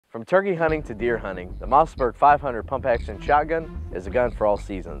From turkey hunting to deer hunting, the Mossberg 500 pump-action shotgun is a gun for all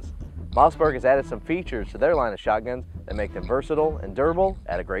seasons. Mossberg has added some features to their line of shotguns that make them versatile and durable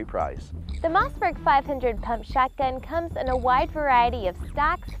at a great price. The Mossberg 500 pump shotgun comes in a wide variety of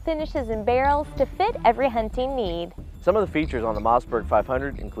stocks, finishes, and barrels to fit every hunting need. Some of the features on the Mossberg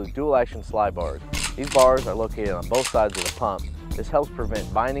 500 include dual-action slide bars. These bars are located on both sides of the pump. This helps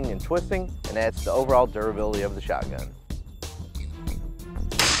prevent binding and twisting and adds to the overall durability of the shotgun.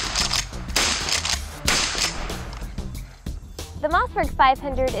 The Mossberg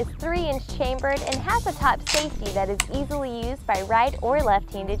 500 is 3-inch chambered and has a top safety that is easily used by right or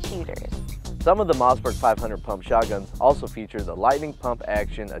left-handed shooters. Some of the Mossberg 500 pump shotguns also feature the lightning pump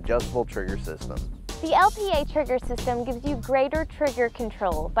action adjustable trigger system. The LPA trigger system gives you greater trigger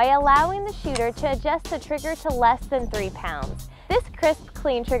control by allowing the shooter to adjust the trigger to less than 3 pounds. This crisp,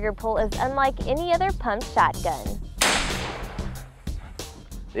 clean trigger pull is unlike any other pump shotgun.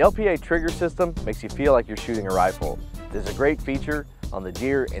 The LPA trigger system makes you feel like you're shooting a rifle. This is a great feature on the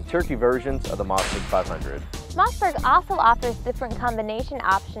deer and turkey versions of the Mossberg 500. Mossberg also offers different combination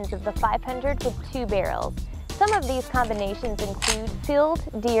options of the 500 with 2 barrels. Some of these combinations include field,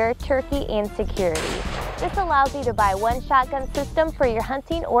 deer, turkey, and security. This allows you to buy one shotgun system for your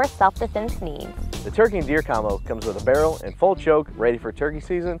hunting or self-defense needs. The turkey and deer combo comes with a barrel and full choke ready for turkey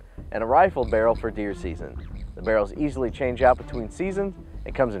season and a rifled barrel for deer season. The barrels easily change out between seasons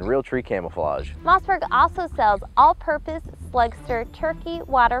and comes in real tree camouflage. Mossberg also sells all-purpose slugster, turkey,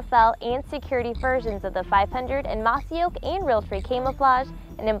 waterfowl, and security versions of the 500 in mossy oak and real tree camouflage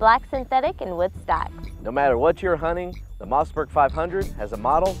and in black synthetic and wood stocks. No matter what you're hunting, the Mossberg 500 has a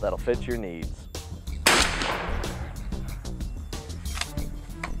model that'll fit your needs.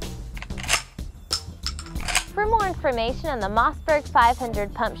 For more information on the Mossberg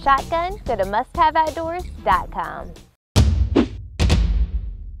 500 pump shotgun, go to MustHaveOutdoors.com.